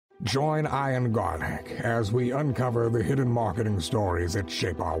Join Ian Garlic as we uncover the hidden marketing stories that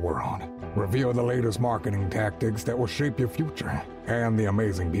shape our world, reveal the latest marketing tactics that will shape your future, and the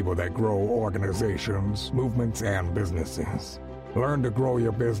amazing people that grow organizations, movements, and businesses. Learn to grow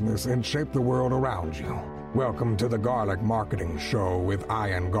your business and shape the world around you. Welcome to the Garlic Marketing Show with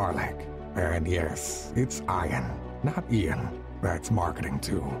Ian Garlic. And yes, it's Ian, not Ian. That's marketing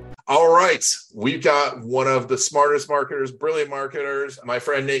too. All right. We've got one of the smartest marketers, brilliant marketers, my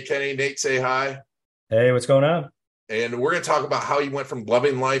friend Nate Kenny. Nate, say hi. Hey, what's going on? And we're going to talk about how he went from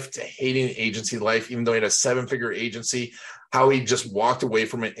loving life to hating agency life, even though he had a 7-figure agency, how he just walked away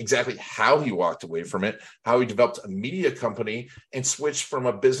from it, exactly how he walked away from it, how he developed a media company and switched from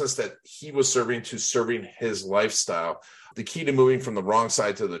a business that he was serving to serving his lifestyle. The key to moving from the wrong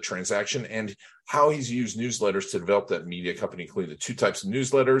side to the transaction, and how he's used newsletters to develop that media company, including the 2 types of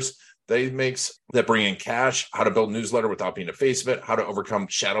newsletters that he makes that bring in cash, how to build a newsletter without being a face of it, how to overcome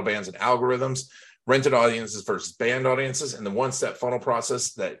shadow bans and algorithms, rented audiences versus banned audiences, and the 1-step funnel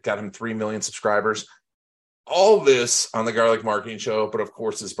process that got him 3 million subscribers. All this on the Garlic Marketing Show, but of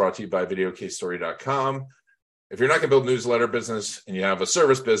course is brought to you by videocasestory.com. If you're not going to build a newsletter business and you have a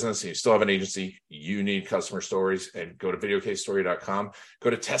service business and you still have an agency, you need customer stories, and go to videocasestory.com. Go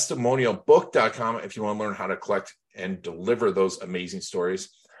to testimonialbook.com if you want to learn how to collect and deliver those amazing stories.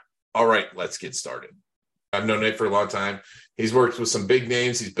 All right, let's get started. I've known Nate for a long time. He's worked with some big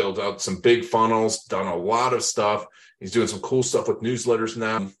names. He's built out some big funnels, done a lot of stuff. He's doing some cool stuff with newsletters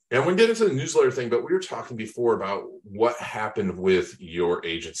now. And we'll get into the newsletter thing, but we were talking before about what happened with your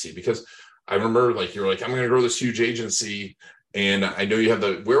agency, because I remember you're like, I'm going to grow this huge agency, and I know you have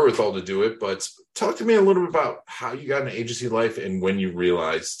the wherewithal to do it, but talk to me a little bit about how you got an agency life and when you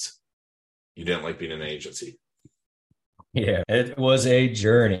realized you didn't like being in an agency. Yeah, it was a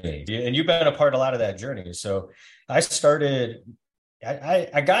journey, and you've been a part of a lot of that journey. So I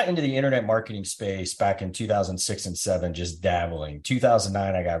got into the internet marketing space back in 2006 and 7, just dabbling.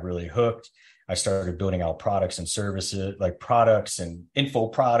 2009, I got really hooked. I started building out products and services, like products and info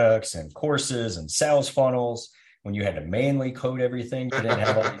products and courses and sales funnels, when you had to manually code everything. You didn't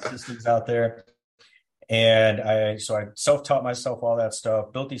have all these systems out there. And I self-taught myself all that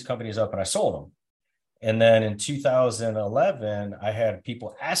stuff, built these companies up, and I sold them. And then in 2011, I had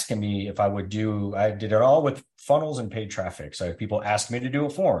people asking me if I did it all with funnels and paid traffic. So people asked me to do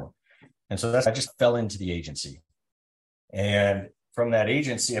it for them. And so I just fell into the agency. And from that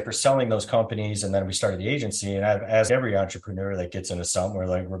agency, after selling those companies, and then we started the agency, and as every entrepreneur that gets into something,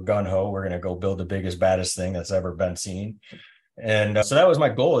 we're gun-ho, we're going to go build the biggest, baddest thing that's ever been seen. And so that was my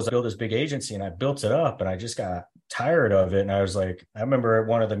goal, is to build this big agency, and I built it up, and I just got tired of it. And I was like, I remember at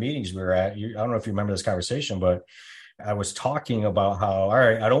one of the meetings we were at, I don't know if you remember this conversation, but I was talking about how, all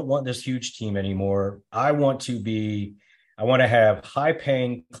right, I don't want this huge team anymore. I want to have high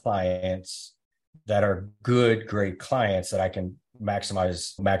paying clients that are good, great clients that I can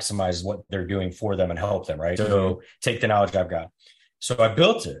maximize what they're doing for them and help them. Right. So take the knowledge I've got. So I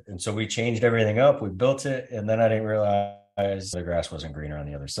built it. And so we changed everything up. We built it. And then I didn't realize the grass wasn't greener on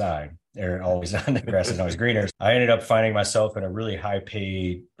the other side. They're always on the grass is always greener. I ended up finding myself in a really high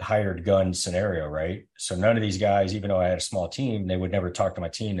paid, hired gun scenario. Right. So none of these guys, even though I had a small team, they would never talk to my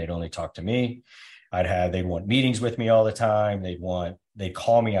team. They'd only talk to me. They'd want meetings with me all the time. They'd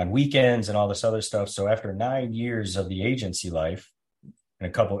call me on weekends and all this other stuff. So after 9 years of the agency life and a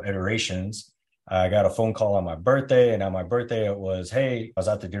couple of iterations, I got a phone call on my birthday, and on my birthday it was, hey, I was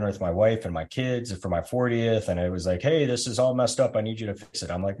out to dinner with my wife and my kids for my 40th. And it was like, hey, this is all messed up. I need you to fix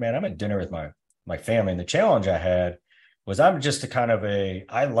it. I'm like, man, I'm at dinner with my family. And the challenge I had was, I'm just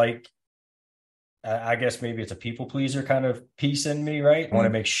I guess maybe it's a people pleaser kind of piece in me, right? I want to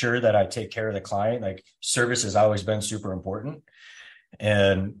make sure that I take care of the client. Like, service has always been super important.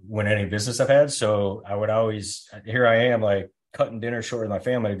 And when any business I've had, so here I am, like, cutting dinner short with my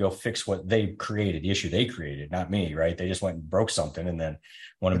family to go fix what they created, the issue they created, not me, right? They just went and broke something and then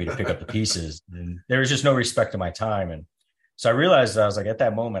wanted me to pick up the pieces. And there was just no respect to my time. And so I realized, I was like, at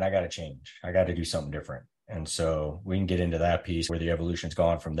that moment, I got to change. I got to do something different. And so we can get into that piece where the evolution's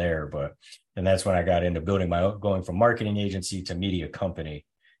gone from there. And that's when I got into going from marketing agency to media company,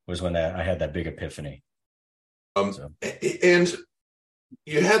 was when I had that big epiphany. And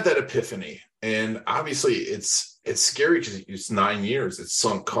you had that epiphany, and obviously it's scary because it's 9 years, it's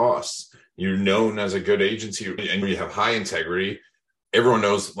sunk costs. You're known as a good agency, and you have high integrity. Everyone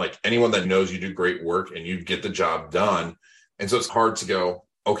knows, like, anyone that knows you do great work and you get the job done. And so it's hard to go,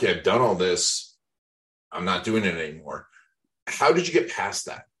 okay, I've done all this, I'm not doing it anymore. How did you get past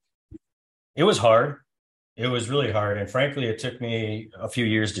that? It was hard. It was really hard. And frankly, it took me a few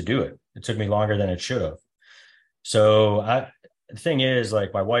years to do it. It took me longer than it should have. So the thing is,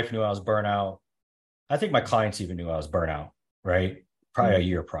 like, my wife knew I was burnt out. I think my clients even knew I was burnt out, right? Probably a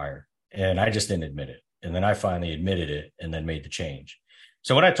year prior. And I just didn't admit it. And then I finally admitted it and then made the change.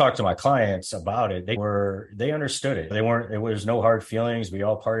 So when I talked to my clients about it, they understood it. There was no hard feelings. We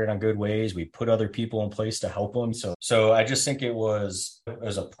all parted on good ways. We put other people in place to help them. So I just think it was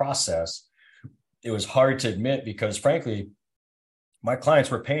a process. It was hard to admit because, frankly, my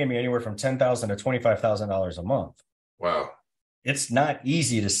clients were paying me anywhere from $10,000 to $25,000 a month. Wow. It's not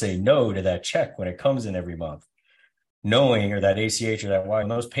easy to say no to that check when it comes in every month, knowing, or that ACH or that Y,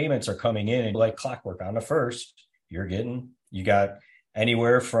 and those payments are coming in and like clockwork. On the first, you got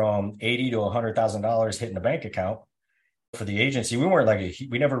anywhere from $80,000 to $100,000 hitting the bank account. For the agency,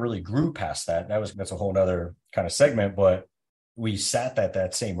 we never really grew past that. That's a whole nother kind of segment, but we sat at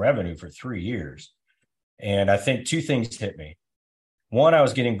that same revenue for 3 years. And I think two things hit me. One, I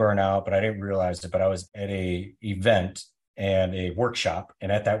was getting burnt out, but I didn't realize it. But I was at a event and a workshop.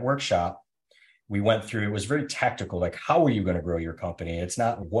 And at that workshop, we went through, it was very tactical. Like, how are you going to grow your company? It's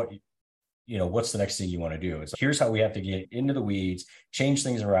not what's the next thing you want to do? It's here's how we have to get into the weeds, change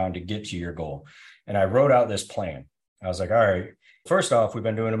things around to get to your goal. And I wrote out this plan. I was like, all right, first off, we've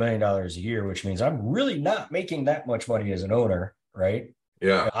been doing $1 million a year, which means I'm really not making that much money as an owner, right?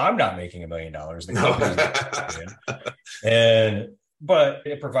 Yeah. I'm not making $1 million. The company's not. But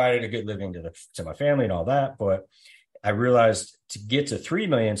it provided a good living to my family and all that. But I realized to get to 3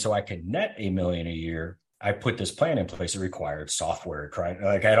 million so I could net $1 million a year, I put this plan in place. It required software,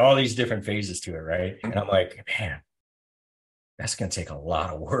 like I had all these different phases to it, right? And I'm like, man, that's going to take a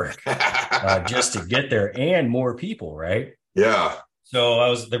lot of work just to get there, and more people, right? Yeah.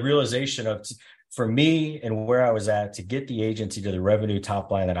 So the realization of, for me and where I was at, to get the agency to the revenue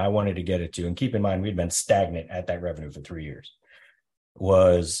top line that I wanted to get it to, and keep in mind, we'd been stagnant at that revenue for 3 years,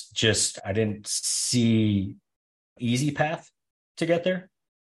 was just, I didn't see easy path to get there.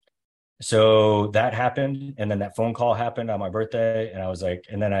 So that happened. And then that phone call happened on my birthday. And I was like,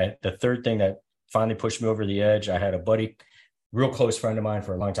 and then the third thing that finally pushed me over the edge, I had a buddy, real close friend of mine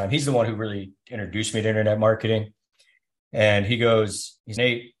for a long time. He's the one who really introduced me to internet marketing. And he goes,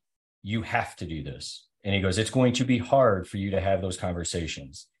 Nate, you have to do this. And he goes, it's going to be hard for you to have those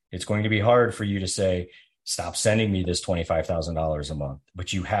conversations. It's going to be hard for you to say, stop sending me this $25,000 a month,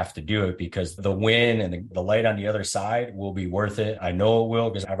 but you have to do it, because the win and the light on the other side will be worth it. I know it will,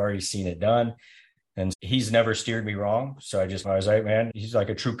 because I've already seen it done. And he's never steered me wrong. So I was like, man, he's like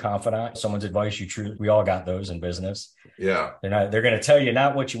a true confidant. Someone's advice, we all got those in business. Yeah. They're going to tell you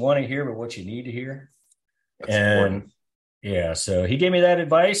not what you want to hear, but what you need to hear. That's important. Yeah, so he gave me that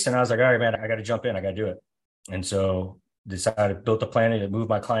advice, and I was like, all right, man, I got to jump in. I got to do it. And so built a plan to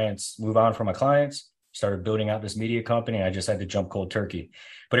move on from my clients, started building out this media company. I just had to jump cold turkey,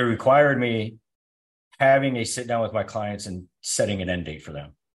 but it required me having a sit down with my clients and setting an end date for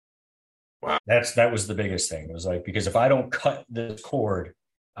them. Wow. That was the biggest thing. It was like, because if I don't cut this cord,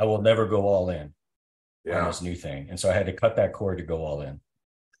 I will never go all in on this new thing. And so I had to cut that cord to go all in.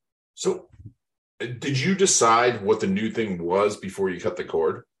 So did you decide what the new thing was before you cut the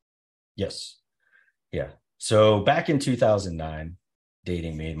cord? Yes. Yeah. So back in 2009,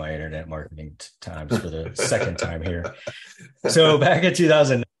 dating me in my internet marketing times for the second time here. So back in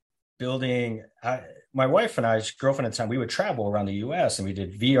 2000, my wife and I's girlfriend at the time, we would travel around the US and we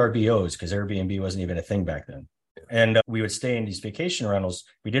did VRBOs, because Airbnb wasn't even a thing back then. And we would stay in these vacation rentals.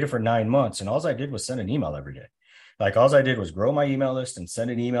 We did it for 9 months. And all I did was send an email every day. Like, all I did was grow my email list and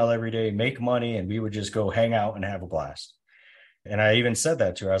send an email every day, make money, and we would just go hang out and have a blast. And I even said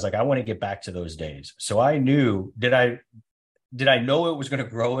that to her. I was like, I want to get back to those days. So I knew, did I know it was going to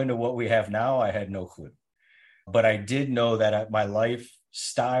grow into what we have now? I had no clue. But I did know that my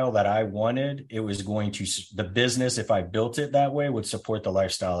lifestyle that I wanted, the business, if I built it that way, would support the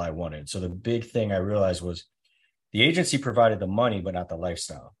lifestyle I wanted. So the big thing I realized was the agency provided the money, but not the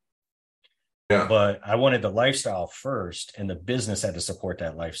lifestyle. Yeah. But I wanted the lifestyle first, and the business had to support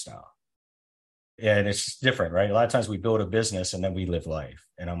that lifestyle. And it's different, right? A lot of times we build a business and then we live life.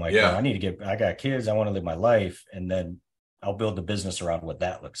 And I'm like, well, I got kids. I want to live my life. And then I'll build the business around what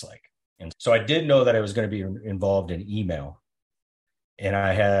that looks like. And so I did know that I was going to be involved in email. And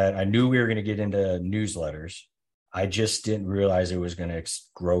I knew we were going to get into newsletters. I just didn't realize it was going to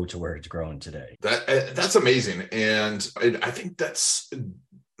grow to where it's grown today. That's amazing. And I think that's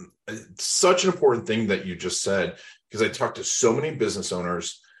such an important thing that you just said, because I talked to so many business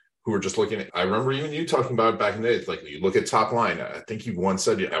owners who are just looking at, I remember even you talking about it back in the day, it's like, you look at top line. I think you once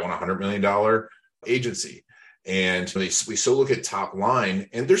said, I want a $100 million agency. And we so look at top line,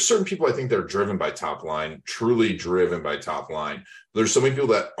 and there's certain people I think that are driven by top line, truly driven by top line. There's so many people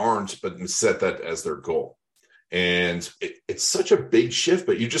that aren't, but set that as their goal. And it's such a big shift,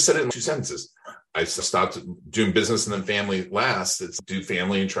 but you just said it in 2 sentences. I stopped doing business and then family last. It's do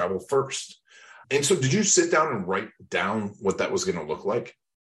family and travel first. And so did you sit down and write down what that was going to look like?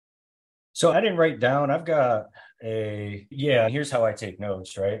 So I didn't write down. I've got here's how I take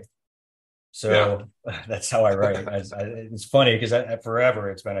notes, right? So that's how I write. It's funny because forever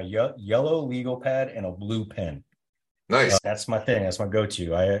it's been a yellow legal pad and a blue pen. Nice. That's my thing. That's my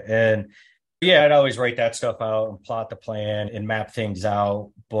go-to. I'd always write that stuff out and plot the plan and map things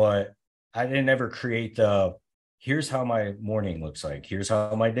out. But I didn't ever create here's how my morning looks like. Here's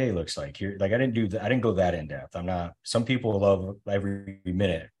how my day looks like. I didn't do that. I didn't go that in depth. Some people love every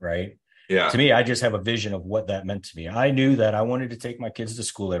minute, right? Yeah. To me, I just have a vision of what that meant to me. I knew that I wanted to take my kids to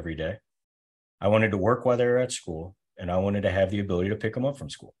school every day. I wanted to work while they were at school, and I wanted to have the ability to pick them up from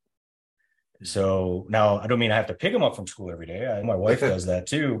school. So now I don't mean I have to pick them up from school every day. My wife does that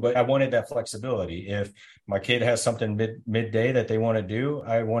too, but I wanted that flexibility. If my kid has something midday that they want to do,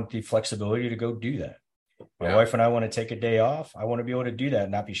 I want the flexibility to go do that. My wife and I want to take a day off. I want to be able to do that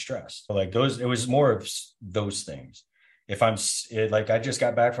and not be stressed. Like it was more of those things. If I just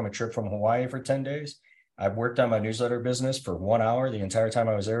got back from a trip from Hawaii for 10 days, I worked on my newsletter business for 1 hour the entire time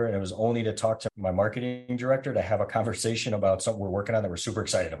I was there. And it was only to talk to my marketing director to have a conversation about something we're working on that we're super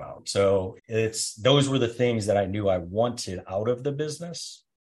excited about. So those were the things that I knew I wanted out of the business,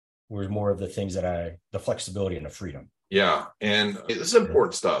 were more of the things the flexibility and the freedom. Yeah. And this is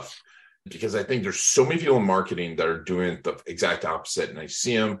important stuff, because I think there's so many people in marketing that are doing the exact opposite. And I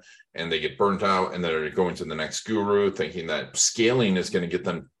see them and they get burnt out and they're going to the next guru thinking that scaling is going to get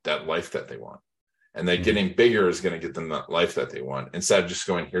them that life that they want. And that getting bigger is going to get them that life that they want. Instead of just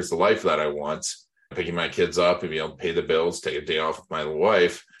going, here's the life that I want, picking my kids up and be able to pay the bills, take a day off with my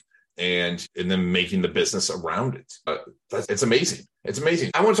wife, and then making the business around it. It's amazing. It's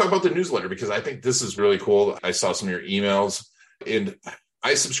amazing. I want to talk about the newsletter because I think this is really cool. I saw some of your emails and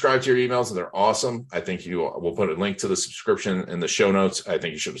I subscribe to your emails and they're awesome. I think we'll put a link to the subscription in the show notes. I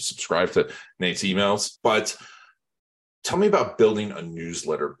think you should subscribe to Nate's emails. But tell me about building a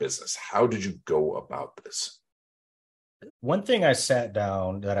newsletter business. How did you go about this? One thing I sat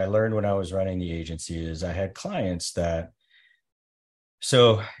down that I learned when I was running the agency is I had clients that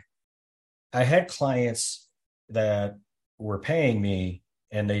were paying me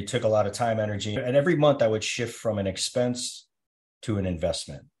and they took a lot of time, energy, and every month I would shift from an expense to an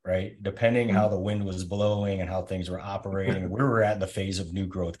investment, right? Depending how the wind was blowing and how things were operating. We were at the phase of new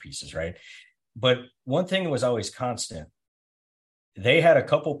growth pieces, right? But one thing was always constant. They had a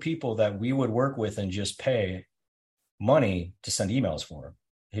couple people that we would work with and just pay money to send emails for him.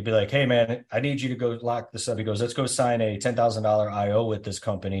 He'd be like, hey, man, I need you to go lock this up. He goes, let's go sign a $10,000 IO with this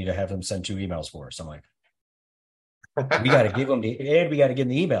company to have them send 2 emails for us. I'm like, we got to give them we got to give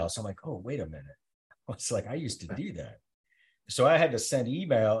them the emails. So I'm like, oh, wait a minute. It's like, I used to do that. So I had to send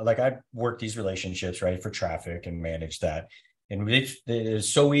email. Like I worked these relationships, right, for traffic and manage that. And it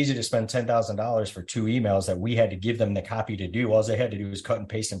was so easy to spend $10,000 for 2 emails that we had to give them the copy to do. All they had to do was cut and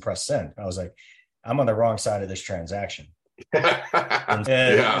paste and press send. I was like, I'm on the wrong side of this transaction. And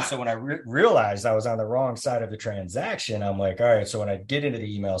so when I realized I was on the wrong side of the transaction, I'm like, all right. So when I get into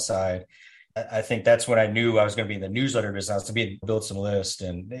the email side, I think that's when I knew I was going to be in the newsletter business, to be build some lists.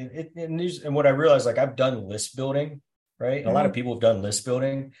 And what I realized, like I've done list building, right? Mm-hmm. A lot of people have done list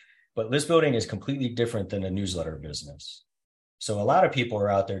building, but list building is completely different than a newsletter business. So a lot of people are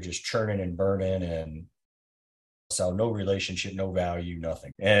out there just churning and burning and sell no relationship, no value,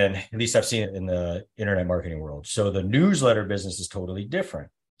 nothing. And at least I've seen it in the internet marketing world. So the newsletter business is totally different.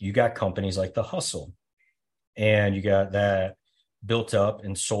 You got companies like The Hustle, and you got that built up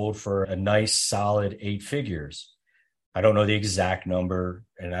and sold for a nice solid 8 figures. I don't know the exact number,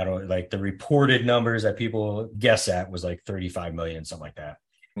 and I don't like the reported numbers that people guess at was like 35 million, something like that.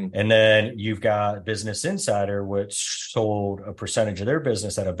 And then you've got Business Insider, which sold a percentage of their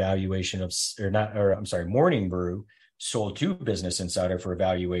business at a valuation of, Morning Brew sold to Business Insider for a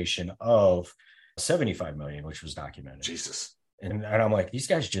valuation of 75 million, which was documented. Jesus. And I'm like, these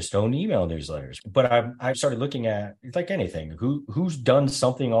guys just own email newsletters. But I started looking at, it's like anything, who's done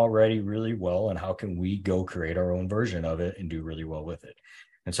something already really well, and how can we go create our own version of it and do really well with it?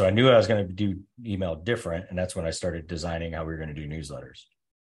 And so I knew I was going to do email different. And that's when I started designing how we were going to do newsletters.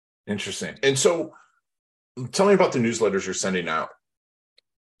 Interesting. And so tell me about the newsletters you're sending out.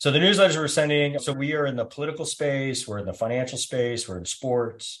 So the newsletters we're sending, so we are in the political space, we're in the financial space, we're in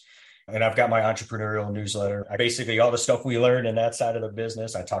sports, and I've got my entrepreneurial newsletter. Basically, all the stuff we learned in that side of the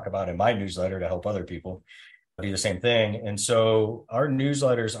business, I talk about in my newsletter to help other people do the same thing. And so our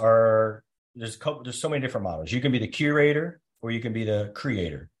newsletters there's so many different models. You can be the curator or you can be the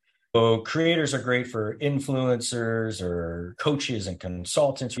creator. So creators are great for influencers or coaches and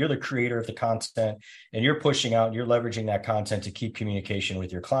consultants. You're the creator of the content and you're pushing out, you're leveraging that content to keep communication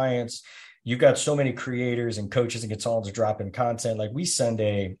with your clients. You've got so many creators and coaches and consultants dropping content. Like we send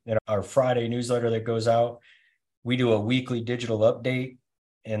our Friday newsletter that goes out, we do a weekly digital update.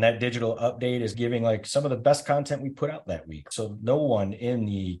 And that digital update is giving like some of the best content we put out that week. So no one in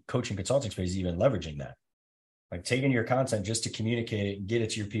the coaching consulting space is even leveraging that. Like taking your content just to communicate it and get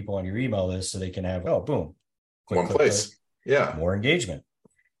it to your people on your email list so they can have, boom. One place. Yeah. More engagement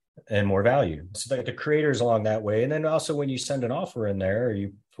and more value. So the creators along that way. And then also when you send an offer in there,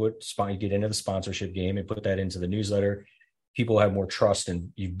 you get into the sponsorship game and put that into the newsletter. People have more trust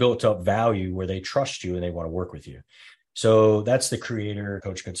and you've built up value where they trust you and they want to work with you. So that's the creator,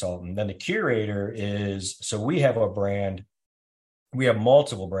 coach, consultant. Then the curator is, so we have a brand, we have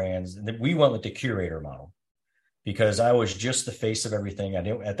multiple brands, and we went with the curator model because I was just the face of everything.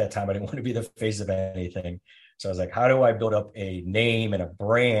 At that time, I didn't want to be the face of anything. So I was like, how do I build up a name and a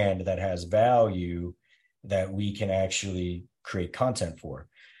brand that has value that we can actually create content for?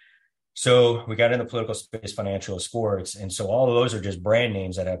 So we got in the political space, financial, sports. And so all of those are just brand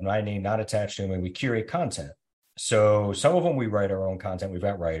names that have my name not attached to them, and we curate content. So some of them we write our own content. We've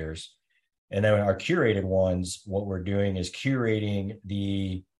got writers. And then our curated ones, what we're doing is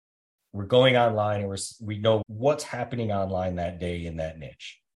we're going online and we know what's happening online that day in that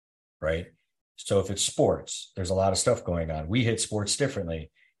niche, right? So if it's sports, there's a lot of stuff going on. We hit sports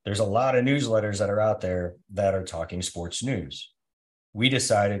differently. There's a lot of newsletters that are out there that are talking sports news. We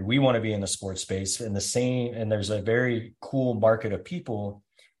decided we want to be in the sports space and there's a very cool market of people,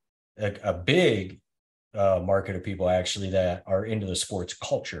 a big market of people actually that are into the sports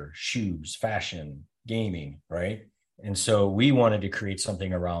culture, shoes, fashion, gaming, right? And so we wanted to create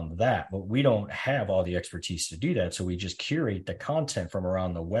something around that, but we don't have all the expertise to do that. So we just curate the content from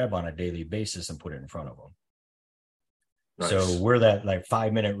around the web on a daily basis and put it in front of them. Nice. So we're that like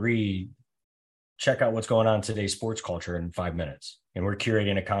 5-minute read, check out what's going on in today's sports culture in 5 minutes. And we're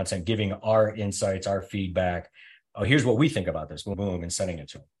curating the content, giving our insights, our feedback. Oh, here's what we think about this, boom, boom, and sending it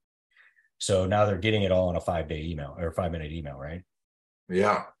to them. So now they're getting it all in a 5-day email or 5-minute email, right?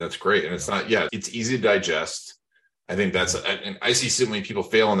 Yeah, that's great. And it's easy to digest. I think and I see so many people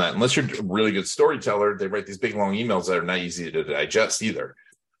fail on that. Unless you're a really good storyteller, they write these big, long emails that are not easy to digest either.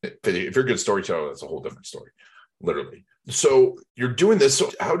 If you're a good storyteller, that's a whole different story, literally. So you're doing this.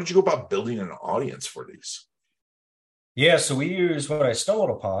 So how did you go about building an audience for these? Yeah, so we use what I stumbled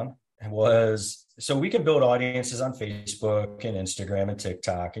upon so we can build audiences on Facebook and Instagram and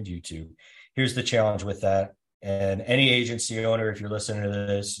TikTok and YouTube. Here's the challenge with that. And any agency owner, if you're listening to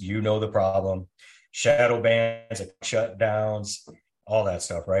this, you know the problem. Shadow bans, shutdowns, all that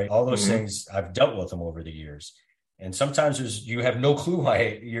stuff, right? All those things, I've dealt with them over the years. And sometimes you have no clue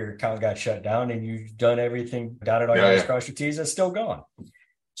why your account got shut down and you've done everything, dotted all your I's, crossed your T's, it's still gone.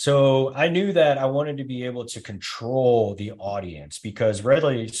 So I knew that I wanted to be able to control the audience because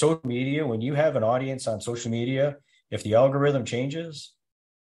really social media, when you have an audience on social media, if the algorithm changes,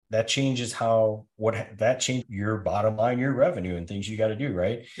 that changes your bottom line, your revenue and things you got to do,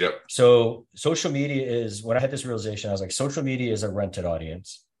 right? Yep. So social media when I had this realization, I was like, social media is a rented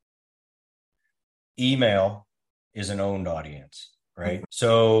audience. Email is an owned audience. Right.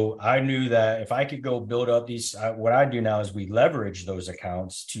 So I knew that if I could go build up what I do now is we leverage those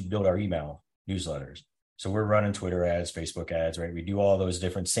accounts to build our email newsletters. So we're running Twitter ads, Facebook ads, right? We do all those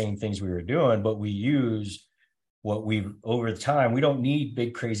different same things we were doing, but we use over the time, we don't need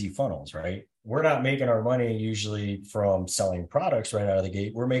big, crazy funnels, right? We're not making our money usually from selling products right out of the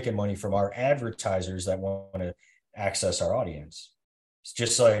gate. We're making money from our advertisers that want to access our audience. It's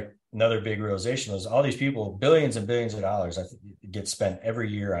just like another big realization was all these people, billions and billions of dollars get spent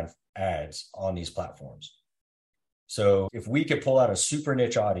every year on ads on these platforms. So if we could pull out a super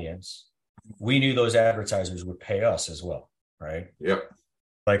niche audience, we knew those advertisers would pay us as well, right? Yep.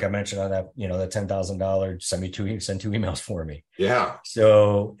 Like I mentioned on that, that $10,000, send 2 emails for me. Yeah.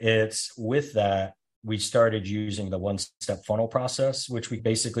 So it's with that, we started using the one-step funnel process, which we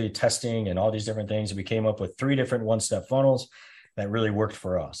basically testing and all these different things. We came up with 3 different one-step funnels that really worked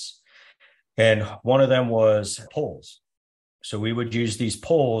for us. And one of them was polls. So we would use these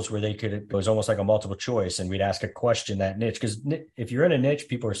polls where it was almost like a multiple choice, and we'd ask a question, that niche, because if you're in a niche,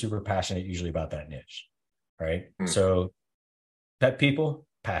 people are super passionate usually about that niche, right? So pet people,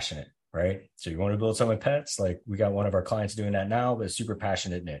 passionate, right? So you want to build something with pets, like we got one of our clients doing that now, but super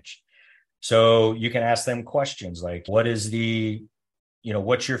passionate niche. So you can ask them questions like, what's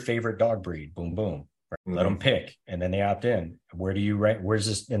your favorite dog breed? Boom, boom. Let them pick, and then they opt in. Where do you rank? Where's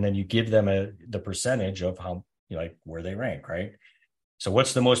this? And then you give them the percentage of how, where they rank, right? So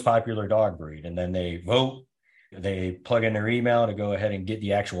what's the most popular dog breed? And then they vote, they plug in their email to go ahead and get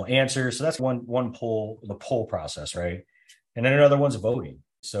the actual answer. So that's one poll, the poll process, right? And then another one's voting.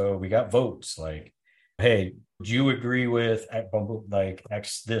 So we got votes like, hey, do you agree with like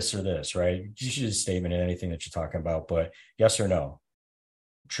X this or this, right? You should just statement in anything that you're talking about, but yes or no,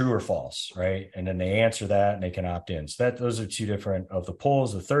 true or false, right? And then they answer that and they can opt in. So those are two different of the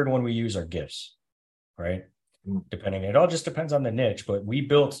polls. The third one we use are gifts, right? Depending, it all just depends on the niche, but we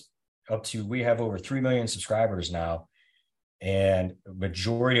have over 3 million subscribers now. And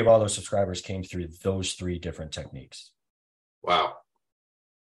majority of all those subscribers came through those three different techniques. Wow.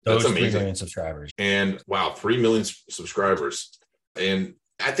 Those That's amazing. 3 million subscribers. And wow, 3 million subscribers. And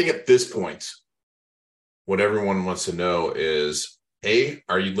I think at this point, what everyone wants to know is, A,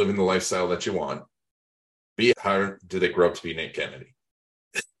 are you living the lifestyle that you want? B, how did they grow up to be Nate Kennedy?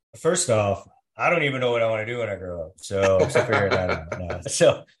 First off, I don't even know what I want to do when I grow up. So I'm still figuring that out. No.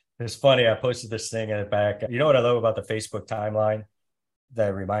 So it's funny. I posted this thing in the back. You know what I love about the Facebook timeline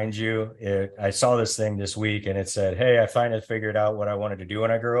that reminds you? I saw this thing this week and it said, hey, I finally figured out what I wanted to do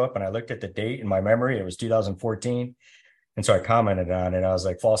when I grew up. And I looked at the date in my memory. It was 2014. And so I commented on it. I was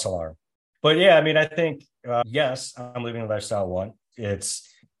like, false alarm. But yeah, I mean, I think, yes, I'm living a lifestyle one.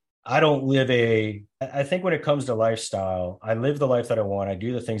 I think when it comes to lifestyle, I live the life that I want. I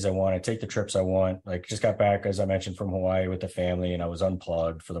do the things I want. I take the trips I want. Like just got back, as I mentioned, from Hawaii with the family, and I was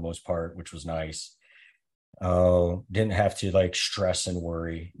unplugged for the most part, which was nice. Didn't have to like stress and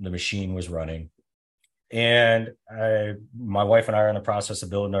worry. The machine was running. And my wife and I are in the process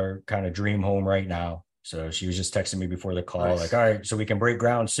of building our kind of dream home right now. So she was just texting me before the call, like, all right, so we can break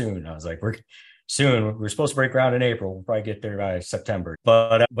ground soon. I was like, we're supposed to break ground in April. We'll probably get there by September.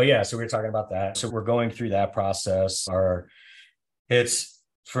 But yeah, so we were talking about that. So we're going through that process. It's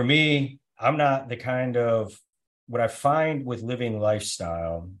for me, I'm not the kind of, what I find with living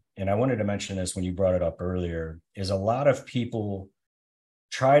lifestyle, and I wanted to mention this when you brought it up earlier, is a lot of people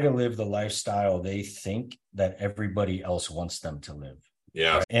try to live the lifestyle they think that everybody else wants them to live.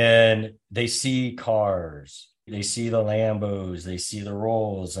 Yeah. And they see cars, they see the Lambos, they see the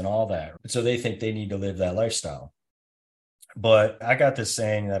Rolls and all that. So they think they need to live that lifestyle. But I got this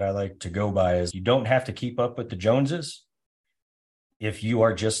saying that I like to go by is, you don't have to keep up with the Joneses if you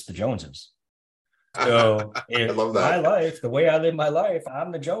are just the Joneses. So I love that. My life, the way I live my life,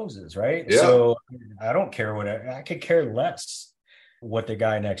 I'm the Joneses, right? Yeah. So I don't care I could care less what the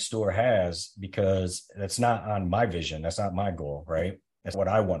guy next door has, because that's not on my vision. That's not my goal, right? That's what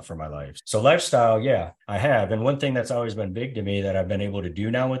I want for my life. So lifestyle, yeah, I have. And one thing that's always been big to me that I've been able to do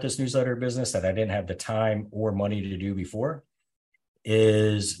now with this newsletter business that I didn't have the time or money to do before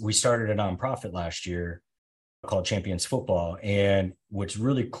is we started a nonprofit last year called Champions Football. And what's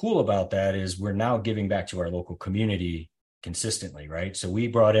really cool about that is we're now giving back to our local community consistently, right? So we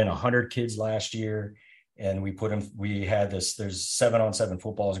brought in 100 kids last year, and we had this, there's 7-on-7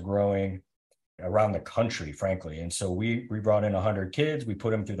 footballs growing around the country, frankly. And so we brought in 100 kids, we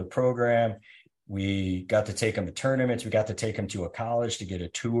put them through the program. We got to take them to tournaments. We got to take them to a college to get a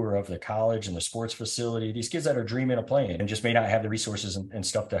tour of the college and the sports facility. These kids that are dreaming of playing and just may not have the resources and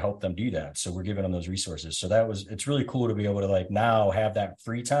stuff to help them do that. So we're giving them those resources. So it's really cool to be able to like now have that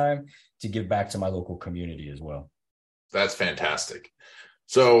free time to give back to my local community as well. That's fantastic.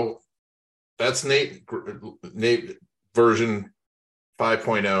 So that's Nate version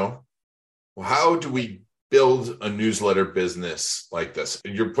 5.0. Well, how do we build a newsletter business like this?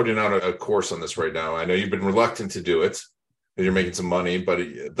 You're putting out a course on this right now. I know you've been reluctant to do it because you're making some money, but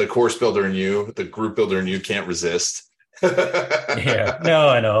the course builder in you, the group builder in you can't resist. Yeah, no,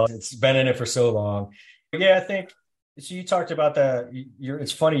 I know. It's been in it for so long. Yeah, I think, so you talked about that.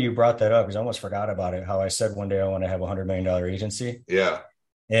 It's funny you brought that up because I almost forgot about it, how I said one day I want to have a $100 million agency. Yeah.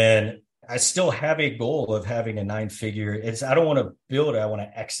 And I still have a goal of having a 9-figure. I don't want to build it. I want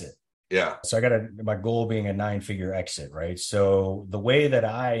to exit. Yeah. So I got my goal being a 9-figure exit, right? So the way that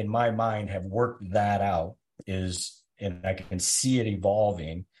I, in my mind, have worked that out is, and I can see it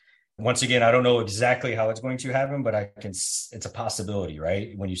evolving. Once again, I don't know exactly how it's going to happen, but it's a possibility,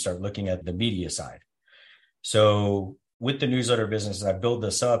 right? When you start looking at the media side. So with the newsletter business, I build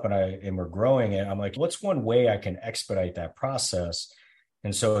this up and we're growing it. I'm like, what's one way I can expedite that process?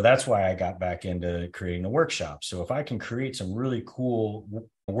 And so that's why I got back into creating a workshop. So if I can create some really cool,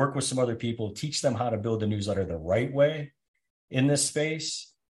 work with some other people, teach them how to build a newsletter the right way in this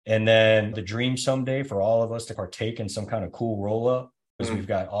space. And then the dream someday for all of us to partake in some kind of cool roll up, because we've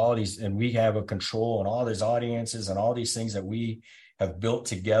got all these, and we have a control on all these audiences and all these things that we have built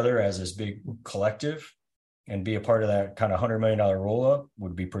together as this big collective, and be a part of that kind of $100 million roll up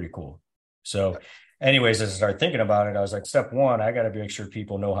would be pretty cool. So anyways, as I started thinking about it, I was like, step one, I got to make sure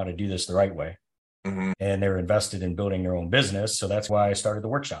people know how to do this the right way. Mm-hmm. And they're invested in building their own business. So that's why I started the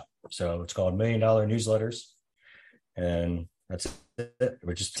workshop. So it's called $1 Million Newsletters. And that's it.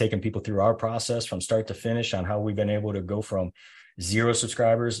 We're just taking people through our process from start to finish on how we've been able to go from 0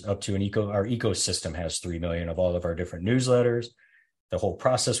 subscribers up to our ecosystem has 3 million of all of our different newsletters, the whole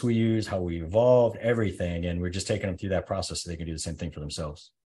process we use, how we evolved, everything. And we're just taking them through that process so they can do the same thing for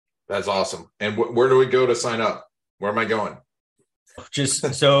themselves. That's awesome. And where do we go to sign up? Where am I going?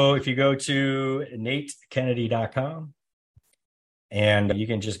 Just so if you go to natekennedy.com, and you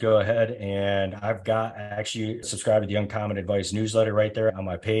can just go ahead, and I've got actually subscribed to the Uncommon Advice newsletter right there on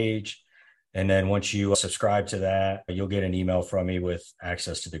my page. And then once you subscribe to that, you'll get an email from me with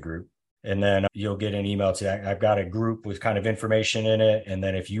access to the group. And then you'll get an email to that. I've got a group with kind of information in it. And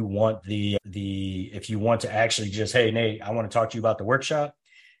then if you want if you want to actually just, hey, Nate, I want to talk to you about the workshop,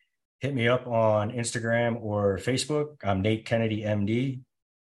 hit me up on Instagram or Facebook. I'm Nate Kennedy, MD.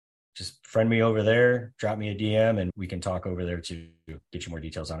 Just friend me over there, drop me a DM, and we can talk over there to get you more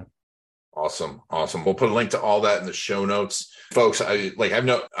details on it. Awesome. We'll put a link to all that in the show notes. Folks,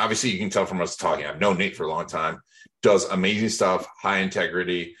 obviously you can tell from us talking, I've known Nate for a long time, does amazing stuff, high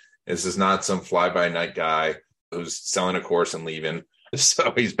integrity. This is not some fly-by-night guy who's selling a course and leaving.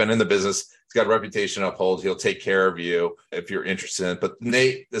 So he's been in the business. He's got a reputation to uphold. He'll take care of you if you're interested. But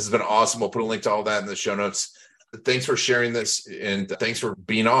Nate, this has been awesome. We'll put a link to all that in the show notes. Thanks for sharing this, and thanks for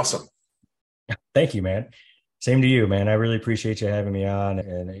being awesome. Thank you, man. Same to you, man. I really appreciate you having me on,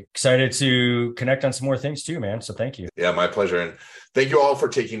 and excited to connect on some more things too, man. So thank you. Yeah, my pleasure. And thank you all for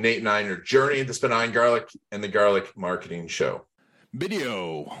taking Nate and I on your journey. This has been Iron Garlic and the Garlic Marketing Show.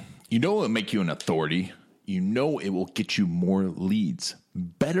 Video. You know it will make you an authority. You know it will get you more leads,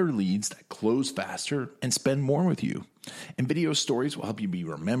 better leads that close faster and spend more with you. And video stories will help you be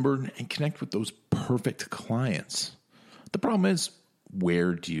remembered and connect with those perfect clients. The problem is,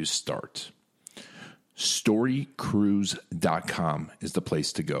 where do you start? StoryCruise.com is the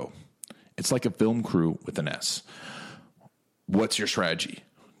place to go. It's like a film crew with an S. What's your strategy?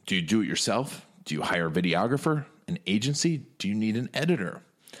 Do you do it yourself? Do you hire a videographer, an agency? Do you need an editor?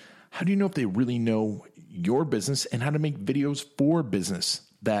 How do you know if they really know your business and how to make videos for business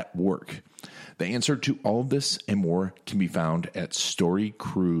that work? The answer to all of this and more can be found at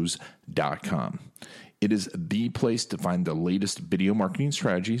StoryCruise.com. It is the place to find the latest video marketing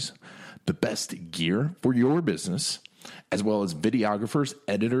strategies, the best gear for your business, as well as videographers,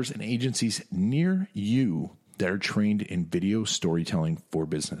 editors, and agencies near you that are trained in video storytelling for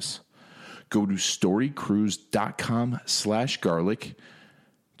business. Go to StoryCruise.com/garlic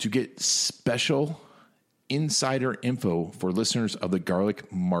to get special insider info for listeners of the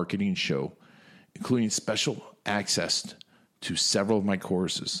Garlic Marketing Show, including special access to several of my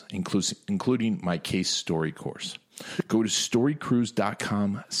courses, including my case story course. Go to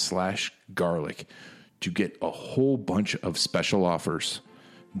StoryCruise.com/garlic to get a whole bunch of special offers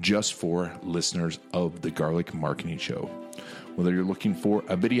just for listeners of the Garlic Marketing Show. Whether you're looking for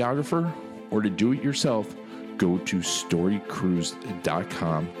a videographer or to do it yourself, go to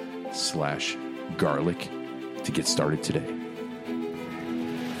StoryCruise.com/garlic to get started today.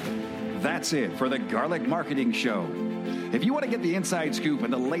 That's it for the Garlic Marketing Show. If you want to get the inside scoop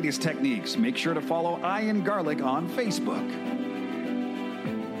and the latest techniques, make sure to follow Iron Garlic on Facebook.